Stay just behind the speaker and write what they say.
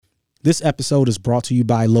This episode is brought to you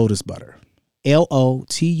by Lotus Butter.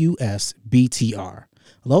 LOTUSBTR.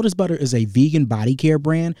 Lotus Butter is a vegan body care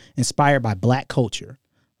brand inspired by Black culture.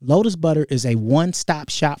 Lotus Butter is a one-stop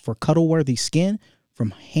shop for cuddle-worthy skin, from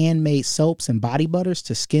handmade soaps and body butters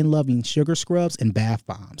to skin-loving sugar scrubs and bath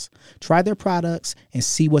bombs. Try their products and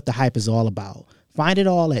see what the hype is all about. Find it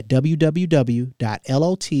all at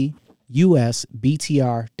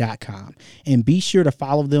www.lotusbtr.com. And be sure to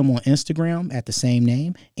follow them on Instagram at the same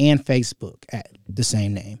name and Facebook at the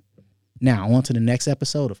same name. Now, on to the next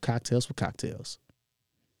episode of Cocktails with Cocktails.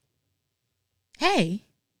 Hey,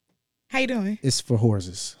 how you doing? It's for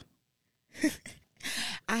horses.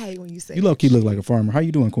 I hate when you say You low-key look like a farmer. How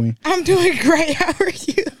you doing, Queen? I'm doing great. How are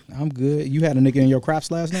you? I'm good. You had a nigga in your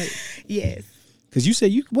crops last night? Yes. Because you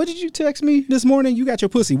said, what did you text me this morning? You got your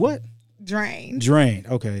pussy what? Drained.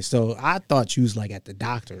 Okay, so I thought you was like at the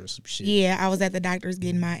doctor or some shit. Yeah, I was at the doctor's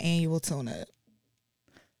getting my annual tune-up.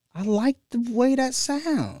 I like the way that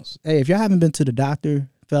sounds. Hey, if y'all haven't been to the doctor,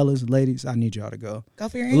 fellas, ladies, I need y'all to go. Go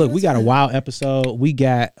for your Look, annual we got a tune-up. wild episode. We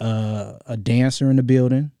got a dancer in the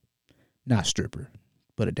building. Not stripper,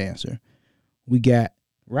 but a dancer. We got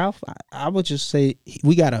Ralph. I would just say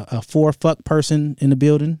we got a four-fuck person in the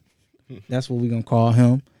building. That's what we're going to call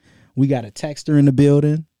him. We got a texter in the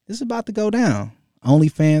building. It's about to go down.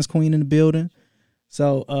 OnlyFans queen in the building.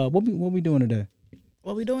 So what we doing today?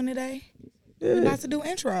 What we doing today? Yeah. We're about to do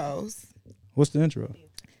intros. What's the intro?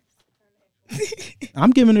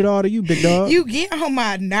 I'm giving it all to you, big dog. You get on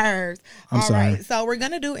my nerves. I'm sorry. Right, so we're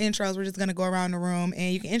going to do intros. We're just going to go around the room,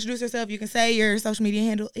 and you can introduce yourself. You can say your social media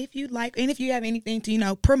handle if you'd like, and if you have anything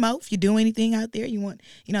to, promote, if you do anything out there, you want,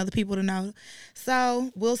 the people to know.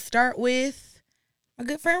 So we'll start with my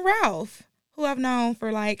good friend Ralph, who I've known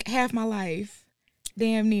for like half my life,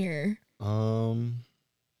 damn near. So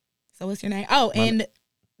what's your name? Oh, and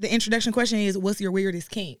the introduction question is, what's your weirdest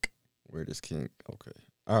kink? Weirdest kink. Okay.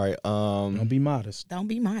 All right. Don't be modest. Don't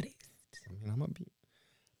be modest. I mean, I'm gonna be.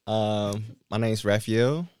 My name's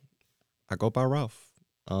Raphael. I go by Ralph.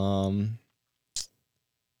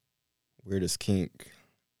 Weirdest kink.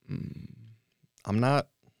 I don't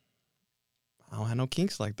have no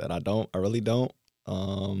kinks like that. I really don't.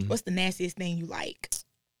 What's the nastiest thing you like?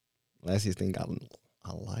 Nastiest thing I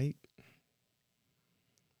like.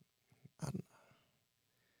 I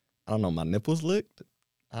don't know. My nipples licked.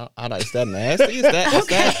 Is that nasty? Is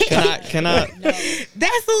that? Can I?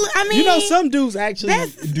 That's some dudes actually.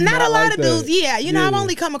 That's do not a lot like of that. dudes. Yeah, I've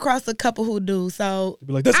only come across a couple who do. So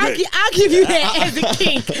Be like, that's I'll give you that as a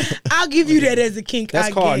kink. I'll give you that as a kink. That's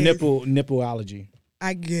I called guess. nippleology.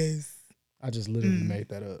 I guess. I just literally made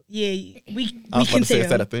that up. Yeah, we I was about can to say, tell. is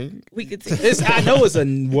that a thing? We could tell. I know it's a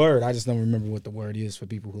word. I just don't remember what the word is for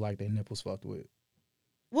people who like their nipples fucked with.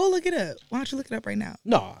 We'll look it up. Why don't you look it up right now?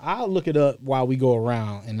 No, I'll look it up while we go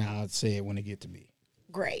around, and I'll say it when it get to me.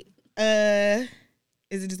 Great. Is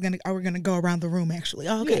it just gonna? Are we gonna go around the room? Actually,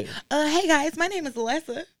 okay. Hey guys, my name is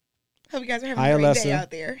Alessa. Hope you guys are having a great day out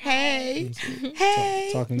there. Hey,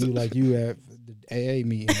 hey. Talking to you like you at the AA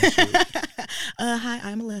meeting. And shit. Hi,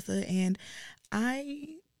 I'm Alessa, and I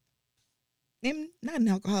am not an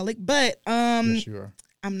alcoholic, but Yes, you are.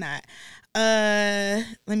 I'm not. Let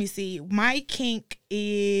me see. My kink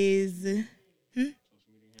is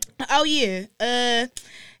oh yeah.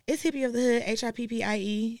 It's Hippie of the Hood,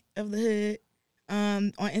 HIPPIE of the Hood,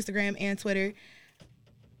 on Instagram and Twitter.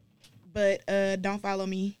 But don't follow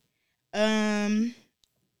me. Let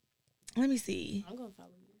me see. I'm gonna follow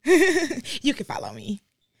you. You can follow me.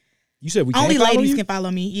 You said we can't Only follow ladies you? can follow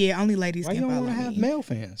me. Yeah, only ladies Why you can don't follow want to me. have male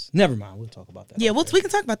fans? Never mind. We'll talk about that. Yeah, later. we can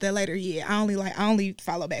talk about that later. Yeah, I only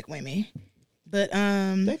follow back women. But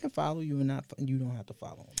They can follow you and you don't have to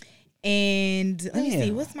follow them. and let me see,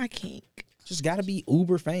 Damn. what's my kink? Just got to be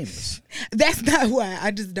uber famous. That's not why. I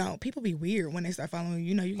just don't. People be weird when they start following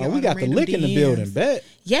you. You get Oh, all we got the random lick in the DMs. building. Bet.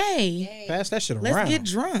 Yay! Pass that shit Let's around. get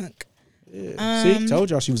drunk. Yeah. See, told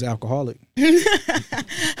y'all she was alcoholic. What's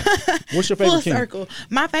your Full favorite kink? circle.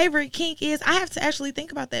 My favorite kink is, I have to actually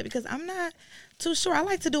think about that because I'm not too sure. I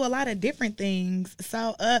like to do a lot of different things.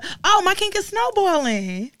 So, my kink is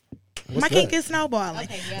snowballing. What's My that? kink is snowballing.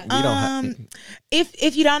 Okay, yeah. We don't have.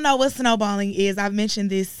 If you don't know what snowballing is, I've mentioned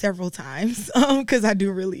this several times because I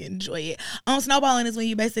do really enjoy it. Snowballing is when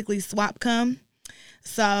you basically swap cum.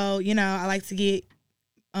 So I like to get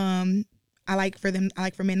I like for men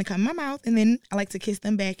to come in my mouth, and then I like to kiss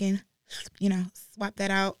them back and swap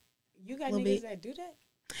that out. You got Little niggas bit. that do that?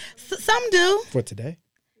 Some do. For today?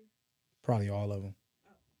 Probably all of them.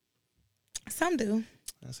 Some do.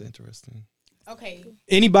 That's interesting. Okay.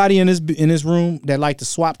 Anybody in this room that like to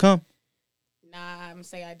swap cum? Nah, I'm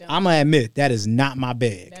say I don't. I'm gonna admit that is not my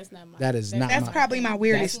bag. That's not my. That is not That's my. probably my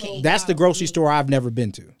weirdest That's- kink. That's the grocery store I've never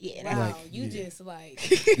been to. Yeah, Wow, Like, you yeah. just like.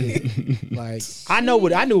 Like I knew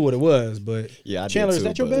what it was, but Yeah, I did Chandler, is too,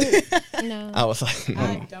 that your but- bag? No. I was like,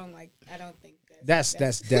 I don't like. I don't think That's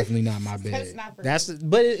definitely not my bag. That's not for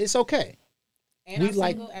But it's okay. And we I'm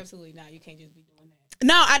like- single. Absolutely not. You can't just be doing that.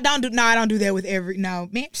 No, I don't do that with every. No,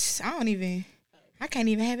 man, I don't even. I can't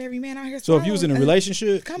even have every man out here. So if you was in a swallow,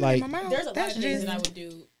 relationship, coming like in my mouth, There's a lot that's of things just. that I would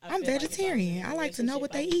do. I'm feel like if I was in vegetarian. a I like to know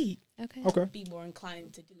what they relationship, eat. Okay. okay, I would be more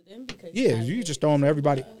inclined to do them because yeah, I you would, just throw them to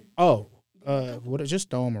everybody. Oh, what?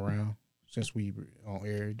 Just throw them around since we on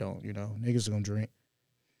air. Don't niggas are gonna drink.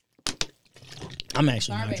 I'm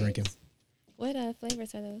actually not Barbados. drinking. What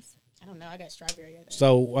flavors are those? I don't know. I got strawberry. I think.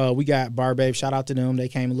 So we got Bar Babe. Shout out to them. They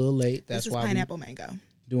came a little late. That's This is why we pineapple mango.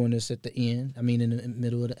 doing this at the end. I mean, in the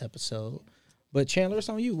middle of the episode. But Chandler, it's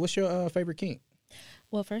on you. What's your favorite kink?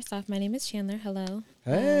 Well, first off, my name is Chandler. Hello.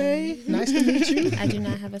 Hey, nice to meet you. I do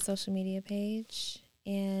not have a social media page,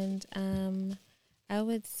 and I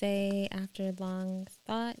would say after long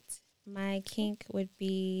thought, my kink would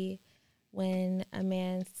be when a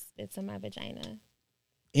man spits on my vagina,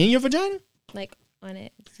 In your vagina? like on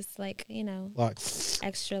it, just like Like,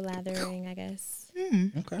 extra lathering, I guess.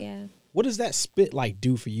 okay. Yeah. What does that spit like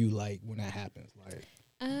do for you? Like when that happens? Like,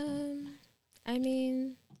 I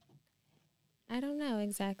mean, I don't know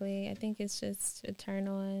exactly. I think it's just a turn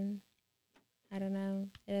on. I don't know.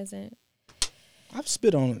 It doesn't. I've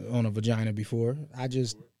spit on a vagina before. I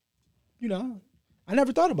just, I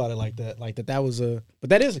never thought about it like that. Like that was but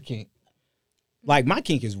that is a kink. Like my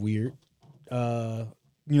kink is weird.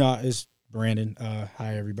 It's Brandon.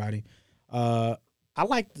 Hi everybody. I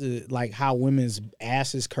like how women's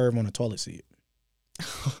asses curve on a toilet seat.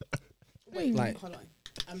 Wait, like- hold on.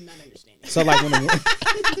 I'm not understanding. So like when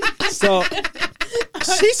so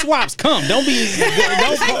she swaps cum. Don't be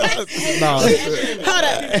no. Hold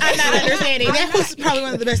up, I'm not understanding. That was probably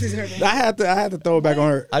one of the best things I've heard. I had to throw it back on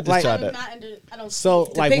her. I just like, tried I'm that. not under. I don't. So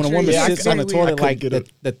The like when a picture woman is sits on the very weird. toilet, I like couldn't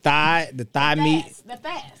get the thigh meat. The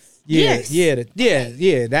fast. Yeah, Yes.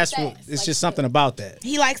 yeah. That's what. Fast, It's like just something about that.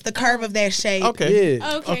 He likes the curve of that shape. Okay.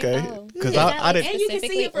 Yeah. Okay. Oh. Because Is I that, didn't. And you can see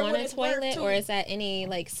specifically it from on when a it's worked, toilet, too. or is that any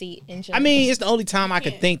like seat in I general? mean, it's the only time I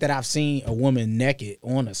could Yeah. think that I've seen a woman naked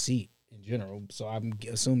on a seat in general. So I'm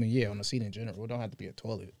assuming, on a seat in general. It don't have to be a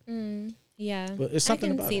toilet. Yeah, But it's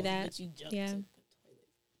something I can about see it. that. But you jump Yeah. to-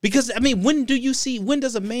 Because I mean, when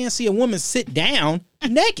does a man see a woman sit down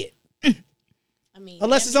naked? I mean,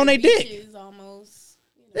 Unless it's on their dick. Is almost.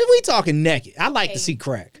 If we talking naked, I like to Hey. see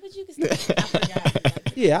crack. But you can still. I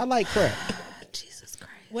forgot. Yeah, I like crack. Jesus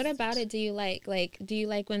Christ. What about it? Do you like do you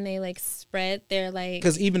like when they like spread their like?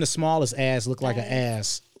 Because even the smallest ass look like an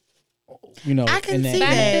ass. I can in that see But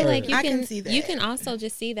I that. feel like you I can, can see that. you can also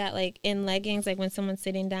just see that like in leggings, like when someone's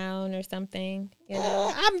sitting down or something. You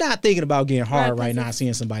know, I'm not thinking about getting hard Right, right now because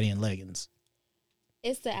seeing somebody in leggings.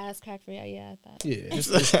 it's the ass crack for you. Yeah, I thought. Yeah,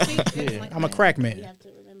 See, yeah. I'm a crack You man. have to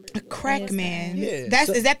remember. A crack Yes, man. Yeah. That's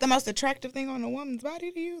So- is that the most attractive thing on a woman's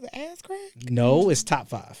body to you? The ass crack? No, it's top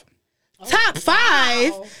 5. Top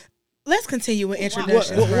 5. Wow. Let's continue with What,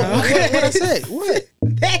 introductions, what, bro. what I say? What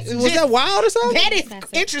That's was just- that wild or something? That is Classic.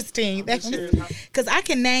 interesting. That's just because I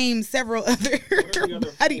can name several other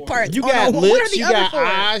body parts. You on a- got what are lips, the you other got 4?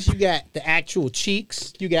 eyes, you got the actual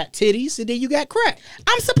cheeks, you got titties, and then you got crack.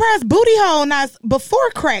 I'm surprised booty hole not before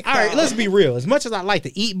crack. All right, though. let's be real. As much as I like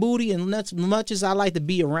to eat booty and as much as I like to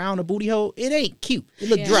be around a booty hole, it ain't cute. It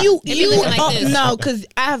look Yeah. dry. You It be looking like oh, this. no, because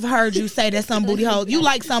I've heard you say that some booty holes. You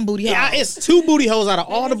like some booty holes. Yeah, it's 2 booty holes out of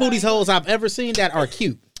all the booty holes I've ever seen that are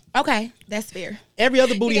cute. Okay, that's fair. Every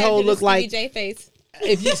other booty hole look like J face.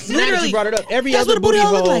 if you, now that Literally, you brought it up, every that's other what a booty booty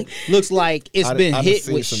hole hole look like. looks like it's I been done hit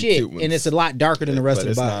seen with some shit, cute ones. and it's a lot darker than the rest But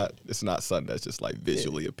of it's the body. not. It's not something that's just like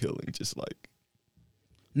visually appealing. Just like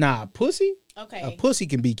Nah, pussy. A Okay. pussy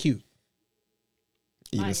can be cute.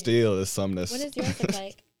 even Mine. still, it's something that's. What does yours look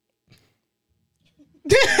like?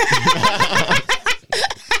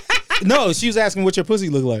 No, she was asking what your pussy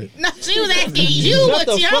look like. No, she was asking you Shut what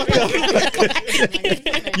the your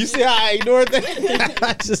fuck up. You see how I ignored that?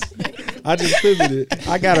 I just pivoted.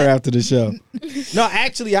 I got her after the show. No,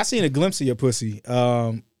 actually, I seen a glimpse of your pussy,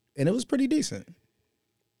 and it was pretty decent.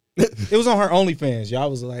 It was on her OnlyFans. Y'all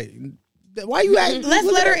was like, "Why you acting?" Let's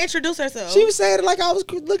let her introduce herself. She was saying it like I was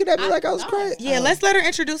looking at me like I was crazy. yeah, let's let her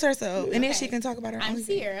introduce herself, and then she can talk about her. I'm OnlyFans.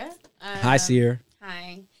 Sierra. Hi, Sierra.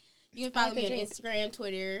 Hi. You can follow me on Instagram,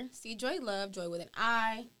 Twitter. See Joy Love, Joy with an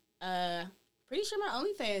I. Pretty sure my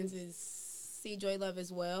OnlyFans is See Joy Love as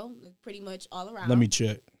well. Pretty much all around. Let me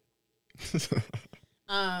check.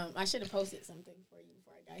 I should have posted something for you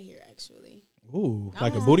before I got here. Actually, Ooh,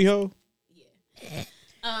 like a booty hole. yeah.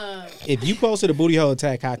 If you posted a booty hole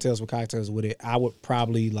attack cocktails with cocktails with it, I would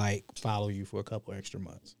probably like follow you for a couple extra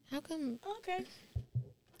months. How come? Okay.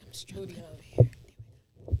 Booty hole.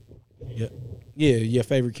 Yeah, yeah, your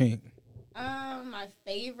favorite kink. My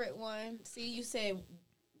favorite one. See, you said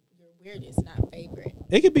your weirdest, not favorite.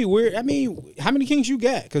 It could be weird. I mean, how many kinks you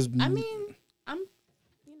got? Because I mean,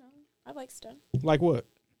 I like stuff. like what?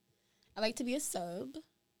 I like to be a sub.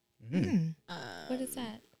 What is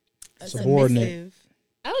that? A Subordinate. Submissive.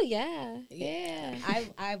 Oh yeah, yeah.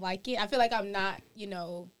 I like it. I feel like I'm not,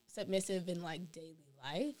 submissive in like daily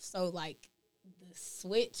life. So like the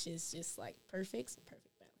switch is just like perfect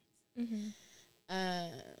balance.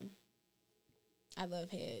 I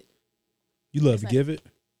love head. You love It's to like- give it.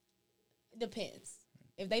 It depends.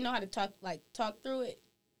 If they know how to talk through it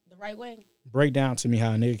the right way. Break down to me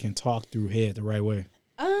how a nigga can talk through head the right way.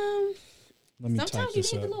 Let me type Sometimes you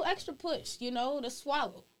this need a up. little extra push, to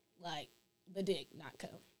swallow like the dick, not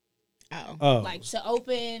come. Oh, Like to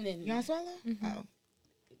open and You want to swallow? Oh.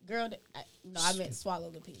 girl. I meant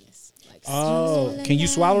swallow the penis. Like oh, can you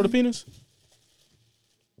swallow the penis?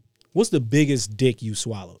 What's the biggest dick you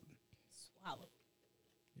swallowed? swallow.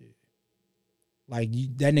 Like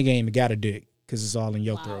that nigga ain't even got a dick because it's all in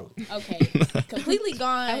your Wow. throat. Okay, completely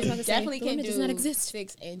gone. I was about to say, Definitely the can limit do does not exist.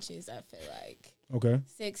 6 inches. I feel like Okay.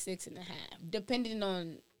 6.5, depending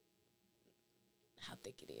on how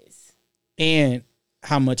thick it is. And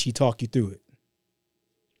how much he talk you through it.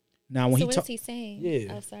 Now when So he what talk, is he saying?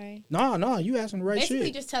 Yeah. Oh, sorry. no, you asking the right Basically,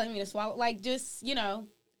 shit. just telling me to swallow. Like just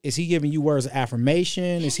Is he giving you words of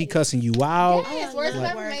affirmation? Is he cussing you out? yes, words of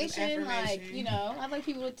love words of affirmation. Like affirmation. I like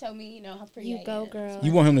people to tell me how pretty You I go, am. girl.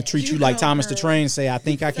 You want him to treat you like go, Thomas the girl. Train? Say, I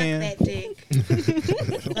think I Suck can. that dick.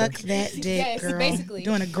 Suck that dick, Yes, girl. basically.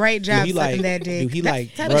 Doing a great Do job he sucking like? that dick. Do he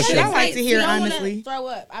like? Type of brush shit your- I like to hear, you don't wanna honestly. throw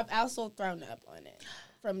up. I've also thrown up on it.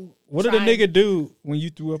 From What did a trying- nigga do when you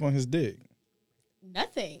threw up on his dick?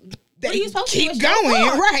 Nothing. What are you supposed to do? Keep It's your going,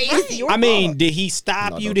 fault. right? It's your I mean, fault. did he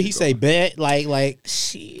stop No, you? don't Did he keep say going. bet? Like,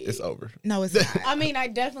 Shit. It's over. No, it's not. I mean, I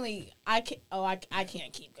definitely, I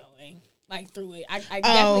can't keep going like through it. I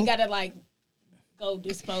definitely gotta like go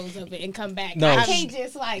dispose of it and come back. No. I can't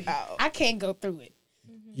just like I can't go through it.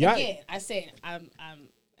 yeah. Again, I said I'm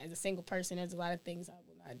as a single person. There's a lot of things I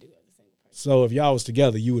will not do as a single person. So if y'all was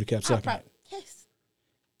together, you would have kept I'll sucking. it. yes.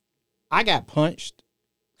 I got punched,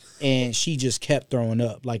 and she just kept throwing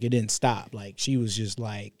up. Like it didn't stop. Like she was just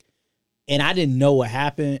like, and I didn't know what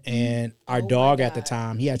happened. And our Oh my dog at the God.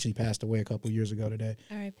 time, he actually passed away a couple years ago today.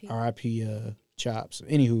 R.I.P. R.I.P. Chops.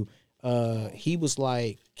 Anywho, he was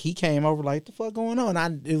like, he came over like, the fuck going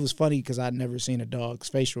on? It was funny because I'd never seen a dog's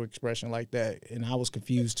facial expression like that, and I was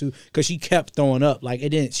confused too because she kept throwing up. Like it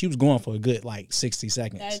didn't. She was going for a good like 60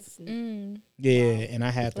 seconds. That's Yeah, and I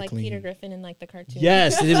had to Like clean. Peter Griffin in like the cartoon.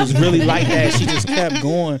 Yes, it was really like that. She just kept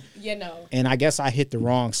going, and I guess I hit the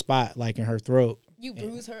wrong spot, like in her throat. you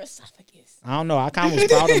bruise her esophagus. I don't know. I kind of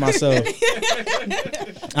was proud of myself.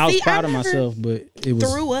 I was See, proud I of never myself, but it was.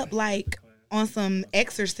 Threw up like on some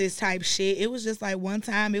exorcist type shit. It was just like one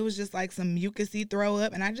time, it was just like some mucusy throw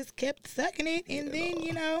up, and I just kept sucking it. And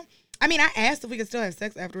then, I mean, I asked if we could still have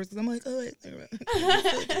sex afterwards because I'm like,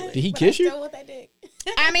 oh, Did he kiss you? Still with that dick.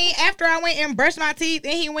 I mean, after I went and brushed my teeth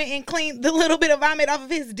and he went and cleaned the little bit of vomit off of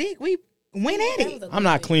his dick, we went at it. I'm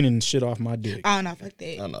not cleaning shit off my dick. Oh, no, fuck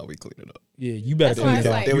that. Oh no, we cleaned it up. Yeah, you better That's why clean it's it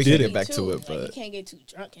like off. Then You we did can it. get back to it, Like, but you can't get too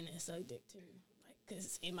drunk and then suck dick too,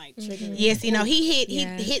 because it might trigger. Yes, he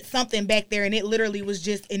Yeah. hit something back there, and it literally was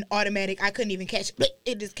just an automatic. I couldn't even catch it.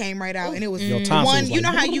 It just came right out, and it was Your tonsils one. was You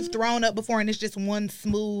like, know how you've thrown up before, and it's just one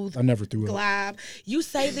smooth I never threw up. glob. You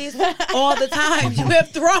say this all the time. You have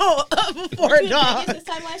thrown up before, dog. This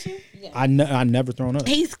time last year? Yeah. I never thrown up.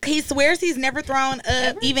 He swears he's never thrown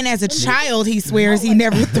up. Even as a child, he swears he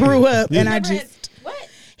never threw up, and I Never had- just. what?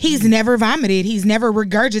 He's never vomited. He's never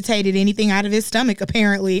regurgitated anything out of his stomach.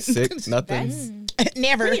 Apparently, sick, nothing.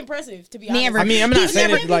 never. Pretty impressive, to be honest. Never. I mean, I'm not He's saying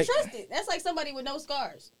never it like. Trusted. That's like somebody with no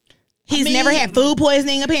scars. He's never had food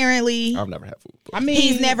poisoning. Apparently, I've never had food. I mean,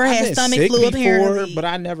 He's never I've had been stomach sick flu, before, apparently. but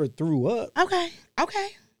I never threw up. okay.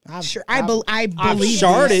 I've, Sure, I've, I I've believe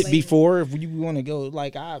sharted it. before. If you want to go,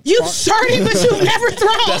 like You've sharted, but you've never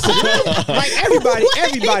thrown up. like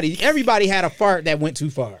everybody had a fart that went too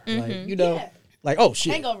far. Like Yeah. like oh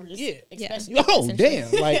shit, Hangovers. yeah. Especially. Oh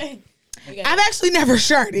damn, like I've actually never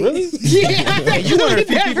sharted. really? Yeah, I've Yeah, you one of the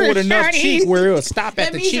few never people with enough sharted. cheek where it'll stop at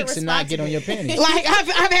That the means you're cheeks and not get on your panties. Like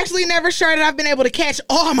I've actually never sharted. I've been able to catch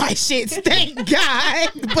all my shits, thank God.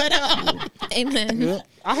 But Amen. Yeah.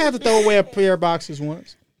 I had to throw away a pair of boxes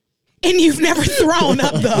once. and you've never thrown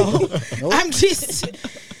up though. I'm just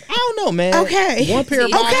I don't know, man. Okay. One pair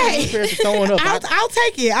of boxers, Okay. one pair of throwing up. I'll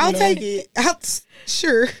take it. I'll take it.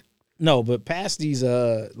 Sure. No, but past these,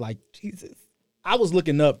 like, Jesus. I was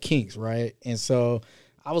looking up kinks, right? And so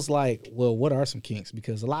I was like, well, what are some kinks?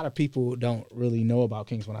 Because a lot of people don't really know about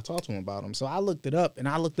kinks when I talk to them about them. So I looked it up, and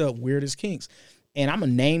I looked up weirdest kinks. And I'm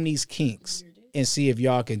going to name these kinks and see if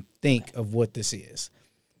y'all can think of what this is.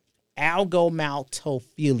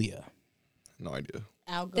 Algomaltophilia. No idea.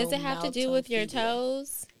 Does it have to do with your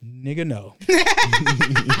toes? Nigga, no.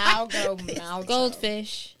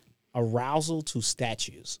 Goldfish. Arousal to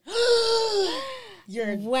statues.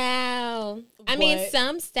 Wow. I mean, What?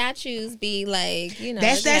 some statues be like, you know.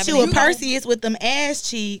 That if you have statue an- of Perseus with them ass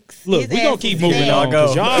cheeks. Look, his we gonna ass keep is moving fat. on.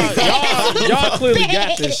 Go. 'Cause y'all clearly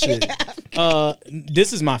got this shit.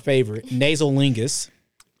 This is my favorite. Nasolingus.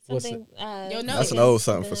 What's Something, Your nose. That's an old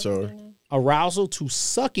something for sure. Arousal to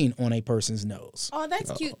sucking on a person's nose. Oh,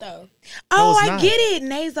 that's cute though. Oh, No, it's I not. get it.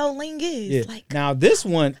 Nasolingus. Yeah. Like Now this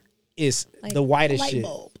one is Like the whitest light shit.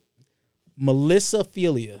 bulb.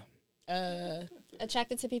 Melissophilia.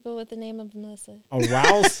 Attracted to people with the name of Melissa.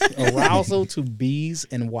 Arousal to bees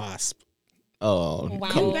and wasps. Oh, Wow.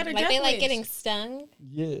 come on. better Like they death like wish. getting stung.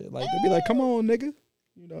 Yeah, like they be like, "Come on, nigga,"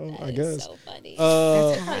 you know. I That guess. is so funny.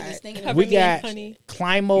 That's Like hot. just thinking We of got funny.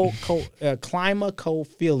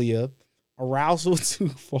 climacophilia, arousal to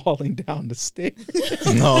falling down the stairs.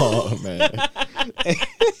 No, man.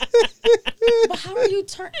 But how are you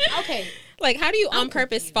turn? Okay, Like, how do you on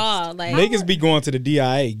purpose fall? Like, Niggas be going to the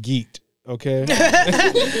DIA geeked. Okay,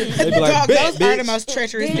 they be like, Dog, "Bet, those are the bitch." most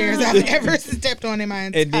treacherous stairs I've ever stepped on in my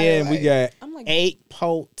entire And then we life. got I'm like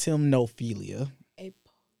apotemnophilia,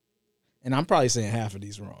 and I'm probably saying half of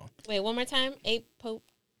these wrong. wait, one more time.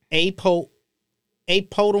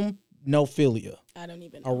 Apotemnophilia, I don't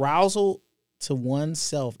even. know. arousal to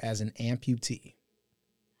oneself as an amputee.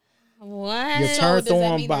 What? You're So turned does that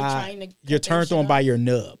on mean they're by trying to cut you're their turned shit on by off? your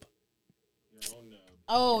nub.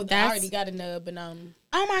 Oh, I That's- already got a nub, and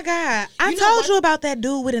Oh my God. I You know told what? you about that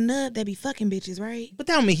dude with a nub that be fucking bitches, right? But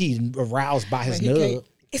that don't mean he's aroused by his He nub. can't-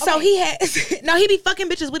 So he had no, he be fucking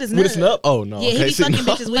bitches with his nub. With a snub? Oh, no. Yeah, he Okay, be see, fucking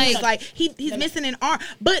no. bitches with his like he's missing an arm.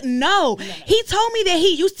 But no, he told me that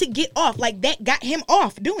he used to get off. Like that got him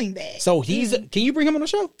off doing that. So he's. Can you bring him on the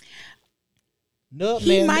show? Nub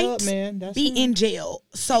He man, might nub man. That's be him. in jail.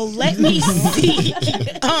 So let me see.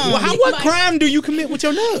 Well, what crime do you commit with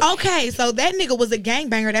your nub? Okay, so that nigga was a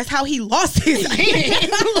gangbanger. That's how he lost his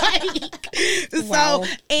hand. Wow. So,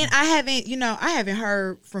 and I haven't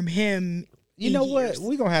heard from him. You know what? years.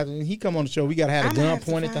 We gonna have to. He come on the show. We gotta have a I'ma gun have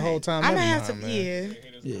to pointed the find- whole time. I'ma Never have to, mind, man.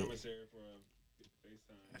 yeah.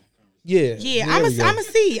 Yeah. Yeah, there I'm we go. gonna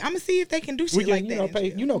see if they can do shit We can, like you that. know,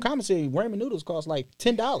 pay. You know, commissary ramen noodles cost like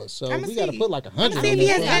 $10, so I'ma we got to see. put like $100. see if he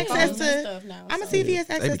has on access that. phones to- and stuff now. I'm gonna so. see if he has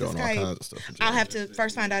They be access to doing all Skype. kinds of stuff. in jail. I'll have to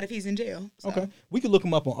first find out if he's in jail. So. Okay, we can look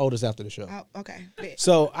him up on Otis after the show. Okay. Bet.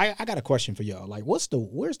 So I got a question for y'all. Like, where's the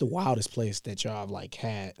wildest place that y'all have like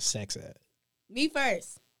had sex at? Me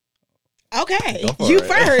first. Okay. Go for You it.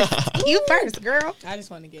 first. You first, girl. I just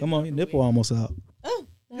want to get. Come on, your nipple almost out.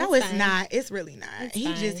 No, That's it's fine. not. It's really not.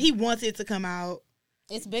 It's He wants it to come out.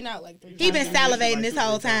 It's been out like 3 times. He been salivating this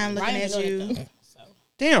whole time looking Ryan at doing it, you. though, so.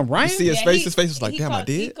 Damn, Ryan. You see his Yeah, face? he- His face was like, he damn, I caught-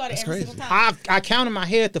 he did? caught it That's every crazy. single time. I counted my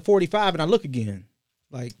head to 45 and I look again.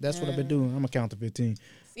 Like that's what I've been doing. I'm gonna count to 15.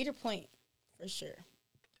 Cedar Point, for sure.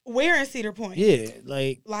 Where in Cedar Point? Yeah,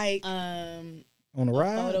 like Like Um, on the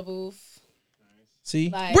ride. photo booth. See,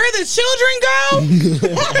 Like, where the children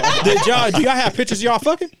go? do y'all have pictures of y'all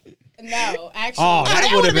fucking? no, actually. Oh, that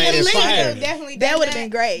that would have would've made been it lit. fire. Definitely. That done would have been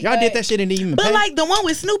great. Y'all did that shit and didn't even But pay? like the one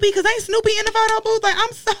with Snoopy, because ain't Snoopy in the photo booth? Like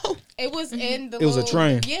I'm so. It was in the. It was a little-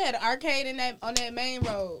 train. Yeah, the arcade in that on that main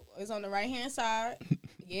road. It's on the right hand side.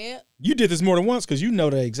 Yeah. You did this more than once because you know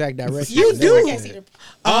the exact direction. You do. Work at Cedar Point.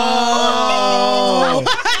 Oh.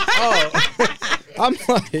 I'm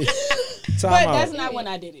like, But time out. that's not when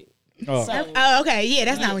I did it. Oh. So, Oh, okay. Yeah,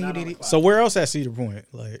 that's not when you did it. So where else at Cedar Point?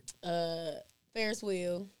 Like, Ferris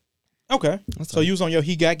wheel, okay. So you was on your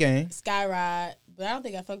He Got Game. sky ride, but I don't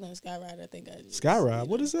think I fucked on the sky ride. I think I just Skyride.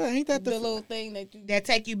 What is that? Ain't that the the little thing that you. That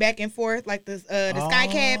take you back and forth like the sky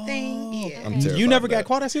cab thing. Yeah. I'm terrified You never of got that.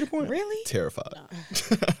 caught at Cedar Point? Really? Terrified.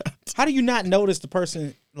 How do you not notice the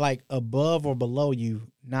person like above or below you?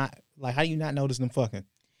 Not like how do you not notice them fucking?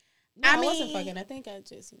 No, I I wasn't mean- fucking. I think I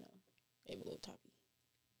just gave a little toppy.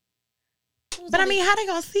 But I mean, how they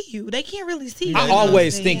gonna see you? They can't really see you. I You know what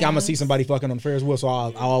always I'm think saying? I'm gonna see somebody fucking on the Ferris wheel, so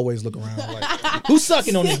I always look around like, who's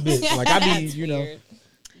sucking on this bitch? Like I be, you know,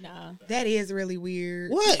 Nah. That is really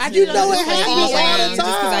weird. What? I You do know love it this happens stuff. all the Just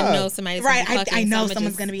because I time. know somebody's Right, gonna be fucking, I know so I'ma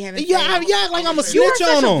someone's just- gonna be having Yeah, sex. yeah, like I'm a You are snitch such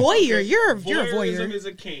on a them. voyeur. You're a Voyeurism voyeur. is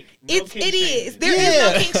a kink. No kink It is. shaming. There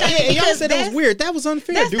is no kink shaming. Yeah, y'all because said it was that's- weird. That was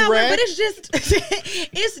unfair. That's not weird, Do-rag. but it's just,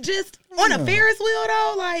 it's just on a Ferris wheel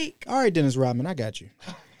though. Like All right, Dennis Rodman, I got you.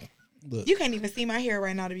 Look, you can't even see my hair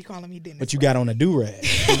right now to be calling me Dennis. but you got on a do rag.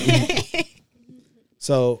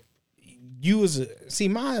 So you was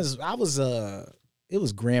mine's. I was it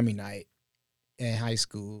was Grammy night in high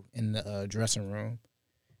school in the dressing room,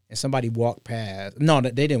 and somebody walked past. No,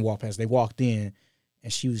 they didn't walk past. They walked in,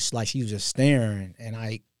 and she was just staring, and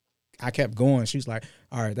I kept going. She was like,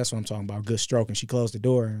 "All right, that's what I'm talking about. Good stroke." And she closed the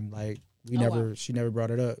door, and like she never brought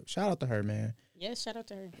it up. Shout out to her, man. Yes, shout out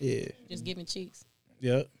to her. Yeah, Just giving cheeks.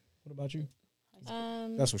 yeah. What about you?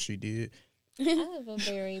 Um, That's what she did. I have a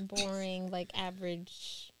very boring, like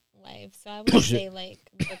average life, so I Oh, would shit. say like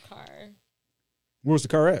the car. Where's the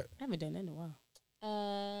car at? I haven't done that in a while.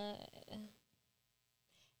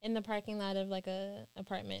 In the parking lot of like a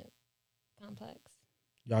apartment complex.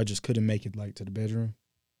 Y'all just couldn't make it like to the bedroom.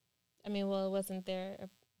 I mean, well, it wasn't their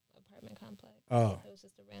apartment complex. Oh, It was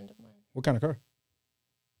just a random one. what kind of car?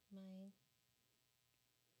 Mine.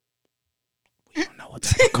 We don't know what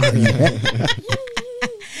type of car you have.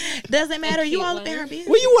 Doesn't matter. You cute all up in one. her business.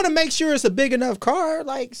 Well, you want to make sure it's a big enough car.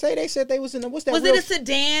 Like, say they said they was in the what's that? Was real- it a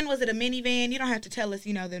sedan? Was it a minivan? You don't have to tell us.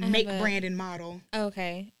 You know the I make, have a- brand, and model.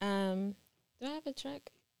 Okay. Do I have a truck?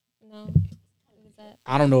 No. What was that?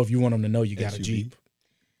 I don't know if you want them to know you got a SUV. Jeep.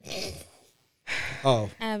 Oh,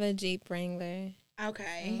 I have a Jeep Wrangler.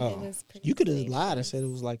 Okay. It Oh. was pretty you could have spacious. lied and said it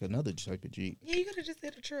was like another type of Jeep. Yeah, you could have just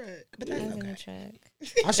said a truck, but I that's was in okay. a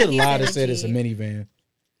truck. I should have He lied said and a said it's a Jeep. minivan.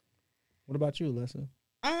 What about you, Alessa?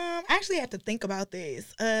 I actually have to think about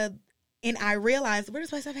this. And I realized the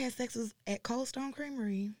weirdest place I've had sex was at Cold Stone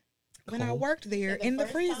Creamery when I Cold? worked there The in the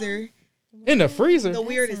first freezer. In the freezer? The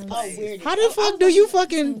weirdest sounds- place. weird. How the fuck do you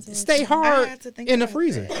fucking stay I hard had to think in the about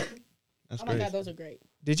freezer? that. That's Oh my crazy. god, those are great.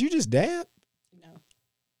 Did you just dab? No,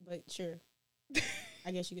 but sure.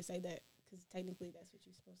 I guess you could say that because technically that's what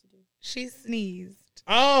you're supposed to do. She sneezed.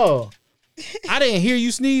 Oh. I didn't hear you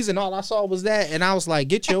sneeze, and all I saw was that, and I was like,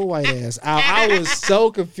 "Get your white ass out!" I was so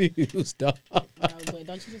confused. Dog. No, but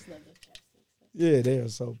don't you just love those chapsticks? Yeah, they are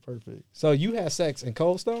so perfect. So you had sex in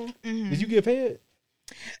Cold Stone? Mhm. Did you get paid?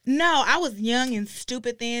 No, I was young and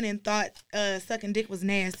stupid then and thought sucking dick was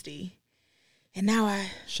nasty. And now I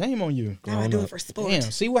Shame on you. do up. it for sport. Damn.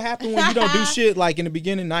 See what happened when you don't do shit like in the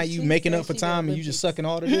beginning? Now you She making said up for she got time and you whippets. just sucking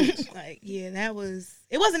all the dicks. Like, yeah,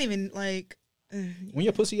 it wasn't even like, When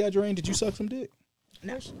your pussy got drained, did you suck some dick? Of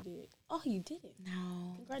course you did. Oh, you did it.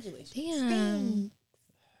 no. Congratulations. Damn.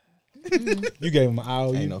 You gave him an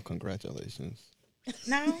IOU. Ain't no congratulations.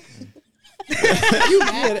 No.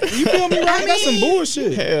 You feel me? Right? That's some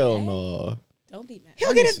bullshit. Hell no. Don't be mad.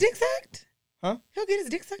 He'll get his dick sucked? Huh? He'll get his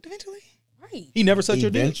dick sucked eventually? Right. He never sucked your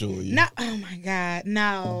dick. Eventually. No. Oh my God.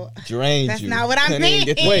 No. Drained That's you. not what I Couldn't even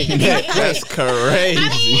meant. get the Wait, neck. That's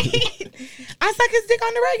crazy. I suck his dick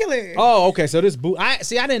on the regular. Oh, okay. So this boo. I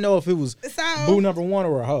didn't know if it was So, boo number one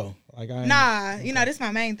or a hoe. Like I. ain't- nah, you know, this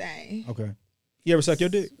my main thing. Okay. You ever suck your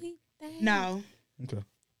dick? Sweet thing. No. Okay.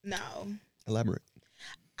 No. Elaborate.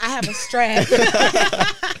 I have a strap.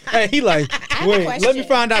 Hey, he like, have a wait, let me question.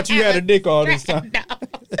 find out you had a dick all this time. No.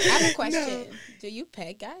 I have a question. Do you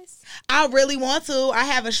peg guys? I really want to. I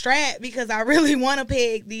have a strap because I really want to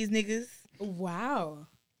peg these niggas. Wow.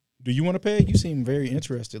 Do you want to peg? You seem very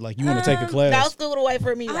interested. Like you want to take a class. Don't scoot away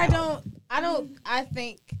from me. I Ralph. don't. I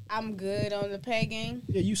think I'm good on the pegging.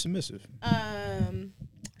 Yeah, you submissive. See, I'm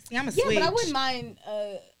a Yeah, switch. but I wouldn't mind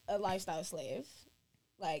a lifestyle slave.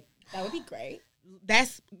 Like that would be great.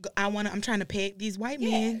 I'm trying to peg these white Yeah,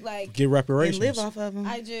 men like Get and reparations. live off of them.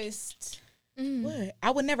 I just What? I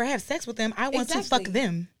would never have sex with them. I want to Exactly. fuck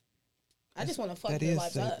them. I just want to fuck that their is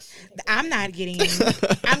lives sex. up. I'm not getting.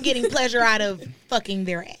 I'm getting pleasure out of fucking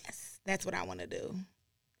their ass. That's what I want to do.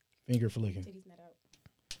 Finger flicking. Titties not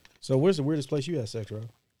out. So where's the weirdest place you had sex, bro?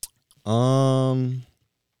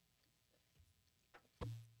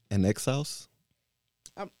 An ex house.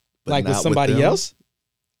 But Like with not somebody them. else?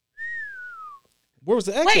 Where was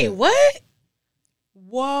the ex? Wait, at? what?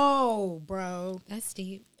 Whoa, bro. That's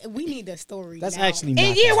deep. We need the story. That's now. actually not.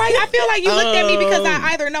 And yeah, that. right. I feel like you looked at me because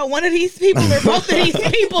I either know one of these people or both of these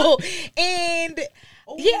people. And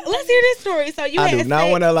yeah, let's hear this story. So you I had do not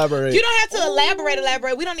sex. want to elaborate. You don't have to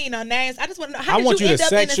elaborate. We don't need no names. I just want to know how I did want you you end to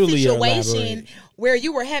up in a sexually situation elaborate. where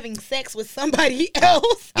you were having sex with somebody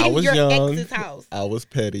else I in was your young. ex's house? I was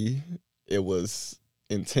petty. It was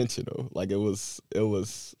intentional. Like it was.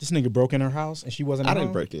 This nigga broke in her house and she wasn't. I at didn't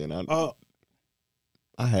home? break in. Oh,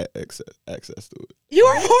 I had access to it. You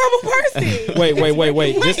are a horrible person. Wait.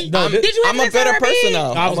 Wait, did you have I'm a sex better on her person bed?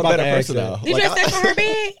 now. I was I'm a about better to ask person that. now. Did you Like, have sex on her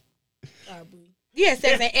bed? Probably. You had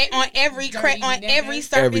sex on every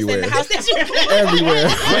surface Everywhere. in the house that you everywhere.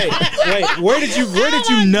 Wait, where did you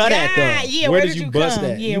my nut at God. though? Yeah, where where did did you you bust come?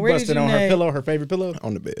 at? Yeah, You where did busted you on her nut? pillow, her favorite pillow?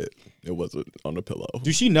 On the bed. It wasn't on the pillow.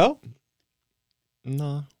 Do she know?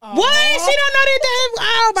 Nah. What? She don't know that.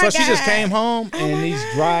 Oh my So God. she just came home Oh and my these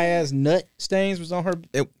God. dry ass nut stains was on her.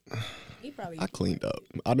 He probably. I cleaned up.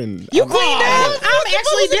 I didn't. You I- cleaned up? I'm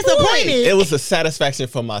actually disappointed. It was a satisfaction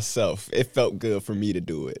for myself. It felt good for me to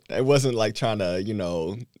do it. It wasn't like trying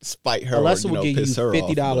to, spite her Alexa or, will give piss you her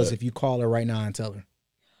 $50 off. if you call her right now and tell her.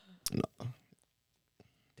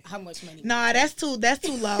 How much money? Nah, that's too low.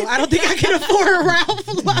 I don't think I can afford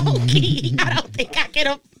Ralph Loki. I don't think I can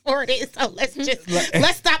afford it. So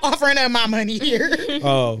let's stop offering her my money here.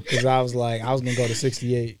 Oh, because I was gonna go to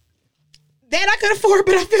 68. That I could afford,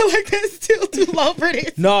 but I feel like that's still too low for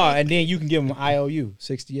this. No, and then you can give them IOU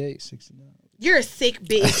 68, 69. You're a sick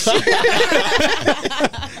bitch.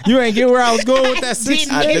 You ain't get where I was going with that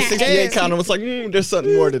 68. The 68 counter was like, there's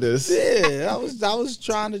something more to this. Yeah, I was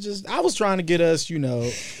trying to get us,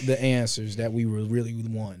 the answers that we were really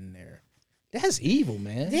wanting there. That's evil,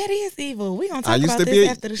 man. That is evil. We gonna I talk used about to this be.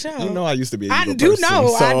 after the show. I used to be. I evil do person, know.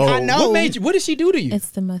 So I know. What did she do to you? It's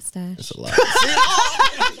the mustache. It's a lot.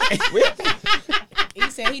 He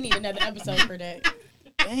said he need another episode for that.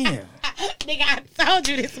 Damn. Nigga, I told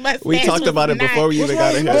you this mustache. We talked was about it before we even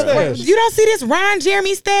got in What's here. that? You don't see this Ron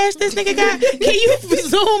Jeremy stash this nigga got? Can you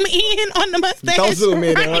zoom in on the mustache? Don't zoom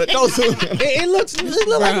in on it. Don't zoom in. It looks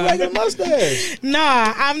like a regular mustache.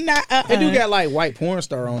 Nah, I'm not. It do got like white porn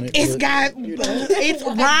star on it. It's but, got. It's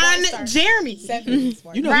Ron Jeremy. Seven.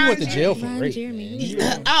 you went to jail for Ron rape. Jeremy.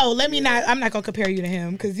 man. Oh, let me not. I'm not gonna compare you to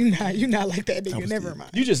him because you're not like that nigga. Never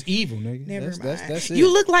mind. You just evil, nigga. Never that's, mind. That's it.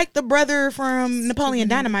 You look like the brother from Napoleon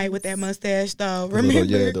Dynamite with that mustache, though.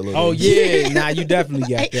 Remember? Oh yeah, nah, you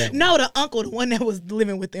definitely got that. No, the uncle, the one that was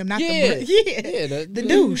living with them, not Yeah. the brother. Yeah, Yeah, the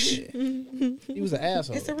douche. He was an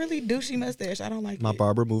asshole. It's a really douchey mustache. I don't like My it.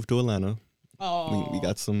 barber moved to Atlanta. Oh, We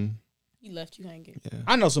got some. he left you hanging. Yeah.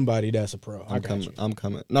 I know somebody that's a pro. I I'm got coming. you. I'm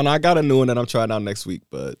coming. No, I got a new one that I'm trying out next week,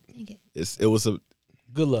 but it was a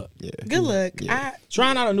Good luck. Good luck. Yeah.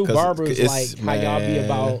 Trying out a new 'Cause barber is it's- like how y'all be man.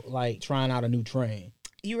 about like trying out a new train.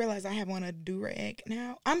 You realize I have on a do-rag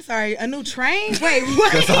now? I'm sorry, a new train? Wait,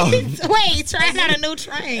 wait, trying out a new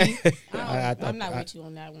train. I'm not with you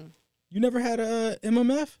on that one. You never had a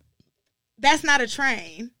MMF? That's not a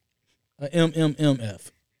train. A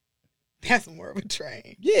MMMF. That's more of a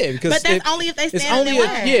train. Yeah, because But that's only if they it's stand only in a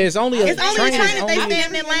line. it's only a It's only a train if they only-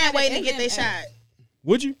 stand in line waiting to get their shot.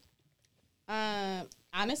 Would you?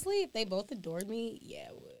 Honestly, if they both adored me, yeah,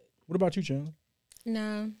 I would. What about you, Chandler?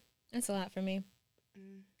 No, that's a lot for me.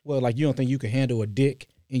 Well, like you don't think you can handle a dick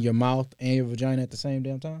in your mouth and your vagina at the same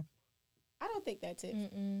damn time? I don't think that's it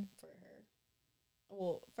Mm-mm. for her.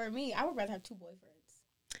 Well, for me, I would rather have two boyfriends.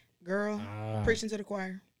 Girl, preaching to the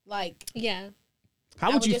choir. Like, Yeah. How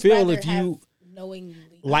I would you just feel rather if you have knowingly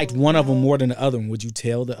liked one of them more than the other one? Would you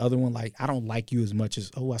tell the other one like, I don't like you as much as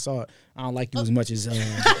I saw it. I don't like you as much as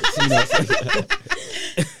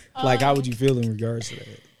like how would you feel in regards to that?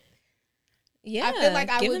 Yeah. I feel like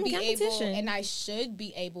I give would them be able, competition. and I should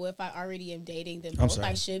be able, if I already am dating them I'm both, sorry.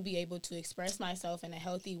 I should be able to express myself in a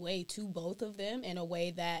healthy way to both of them in a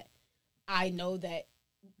way that I know that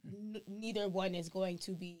neither one is going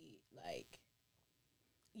to be like,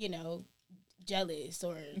 jealous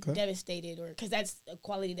or devastated, or because that's a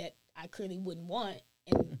quality that I clearly wouldn't want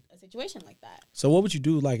in a situation like that. So what would you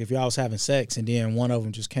do like if y'all was having sex and then one of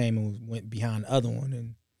them just came and went behind the other one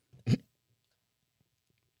and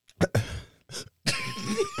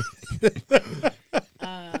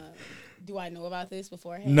Do I know about this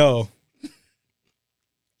beforehand? no.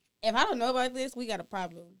 If I don't know about this, we got a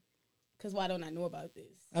problem. Because why don't I know about this?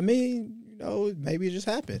 I mean, maybe it just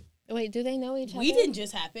happened. Wait, do they know each other? We didn't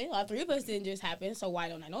just happen. All three of us didn't just happen. So why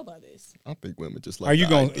don't I know about this? I think women just like. Are you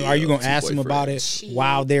the gonna idea of two ask them about it boyfriends.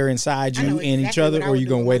 while they're inside I you know and each exactly other, what I or would you do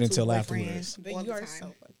gonna with wait my until two afterwards? boyfriends But all you the are time.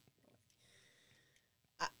 so funny.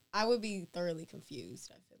 I would be thoroughly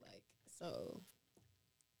confused, I feel like. So,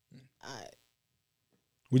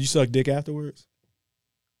 Would you suck dick afterwards?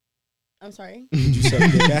 I'm sorry. Would you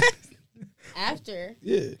suck dick After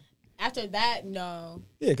Yeah. after that, no.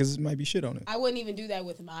 Yeah, because it might be shit on it. I wouldn't even do that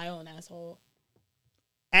with my own asshole.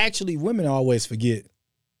 Actually, women always forget.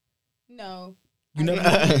 No. You never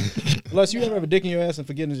unless you ever have a dick in your ass and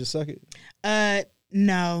forget to just suck it.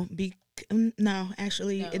 No, no,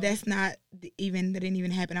 actually, No. that's not even. That didn't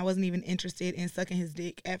even happen. I wasn't even interested in sucking his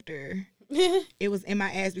dick after It was in my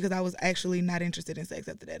ass because I was actually not interested in sex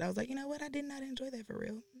after that. I was like, you know what? I did not enjoy that for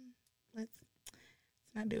real. Let's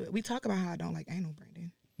not do it. We talk about how I don't like anal,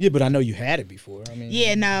 Brandon. Yeah, but I know you had it before. I mean,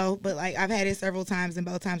 Yeah, no, but like I've had it several times, and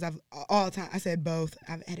both times I said both.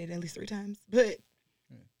 I've had it at least 3 times, but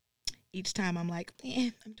each time I'm like,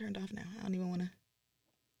 I'm turned off now. I don't even want to.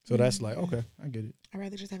 So that's like, okay, I get it. I'd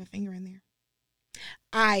rather just have a finger in there.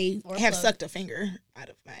 I Or have plug. sucked a finger out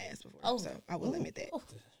of my ass before, Oh. so I will admit that.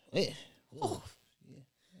 Yeah.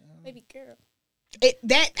 Baby girl.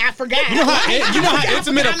 I forgot. You know how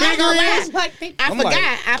intimate a I'm not finger gonna lie. is? I I'm forgot.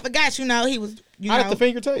 like- I forgot. You know, he was. You How know, did the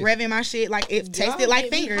finger taste? revving my shit like it tasted like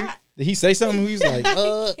finger. Did he say something? He's like,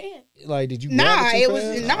 like, did you? Nah, grab it too was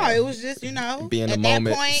fast? it was just Be in the at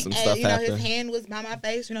moment, that point, some stuff you know, happened. his hand was by my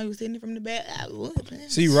face. You know, he was hitting it from the back.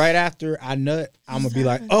 See, right after I nut, I'm gonna be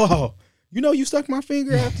like, oh, you know, you stuck my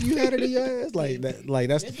finger after you had it in your ass. Like that. Like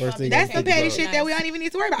that's the first thing. That's I the think petty about. shit that we don't even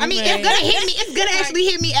need to worry about. I mean, Right. it's gonna hit me. It's gonna actually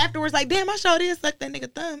hit me afterwards. Like, damn, I sure did suck that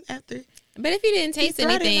nigga thumb after. But if you didn't taste tried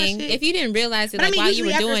it, my anything, shit. if you didn't realize it But I like mean, while you usually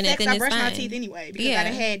were after doing sex, it, then I it's brush my fine. teeth anyway because Yeah. I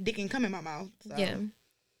done had dick and cum in my mouth. So Yeah. I'm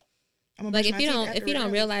gonna Like brush if my you teeth don't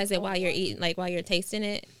afterwards. realize it while you're eating, like while you're tasting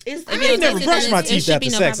it. It's, I I you ain't don't never taste it, brushed then my it teeth should after be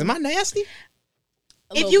no sex. problem. Am I nasty?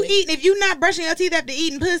 if you not brushing your teeth after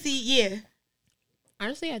eating pussy, yeah,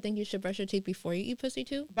 Honestly, I think you should brush your teeth before you eat pussy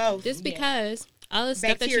too. both. Just because all the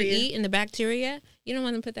stuff that you Bacteria. eat and the bacteria, you don't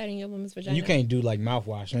want to put that in your woman's vagina. You can't do like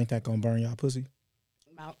mouthwash. Ain't that gonna burn y'all pussy?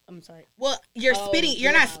 I'm sorry. Well, you're Oh, spitting.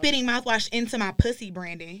 You're yeah. not spitting mouthwash into my pussy,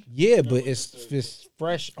 Brandon. Yeah, but it's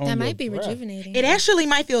fresh on. That your might be breath. rejuvenating. It actually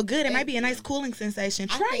might feel good. It might be a nice cooling sensation.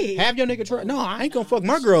 Try it. Have your nigga try. No, I ain't gonna fuck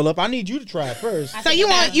my girl up. I need you to try it first. So you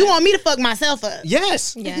want me to fuck myself up?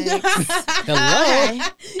 Yes. Yikes. Hello.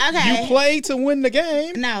 Okay. You play to win the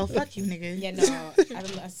game. No, fuck you, nigga. Yeah, no,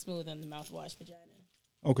 I'm smooth on the mouthwash vagina.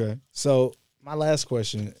 Okay. So my last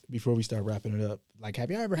question before we start wrapping it up, like,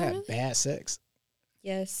 have y'all ever had really? bad sex?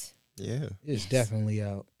 Yes. Yeah. It's definitely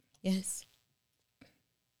out. Yes.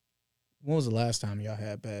 When was the last time y'all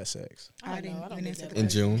had bad sex? I I didn't don't even think answer that the In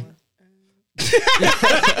question. June.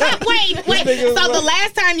 Wait. So the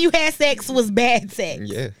last time you had sex was bad sex.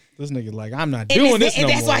 Yeah. This nigga like, I'm not And doing it's- this and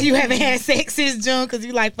no that's more. why you haven't had sex since June, because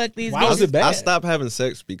you like fuck these Why was bitches. it bad? I stopped having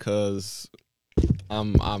sex because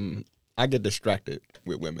I get distracted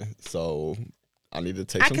with women. So I need to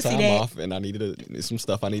take I some can see time that. off and I needed some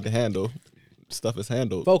stuff I need to handle. Stuff is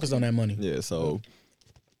handled. Focus on that money. Yeah, so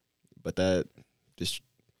but that just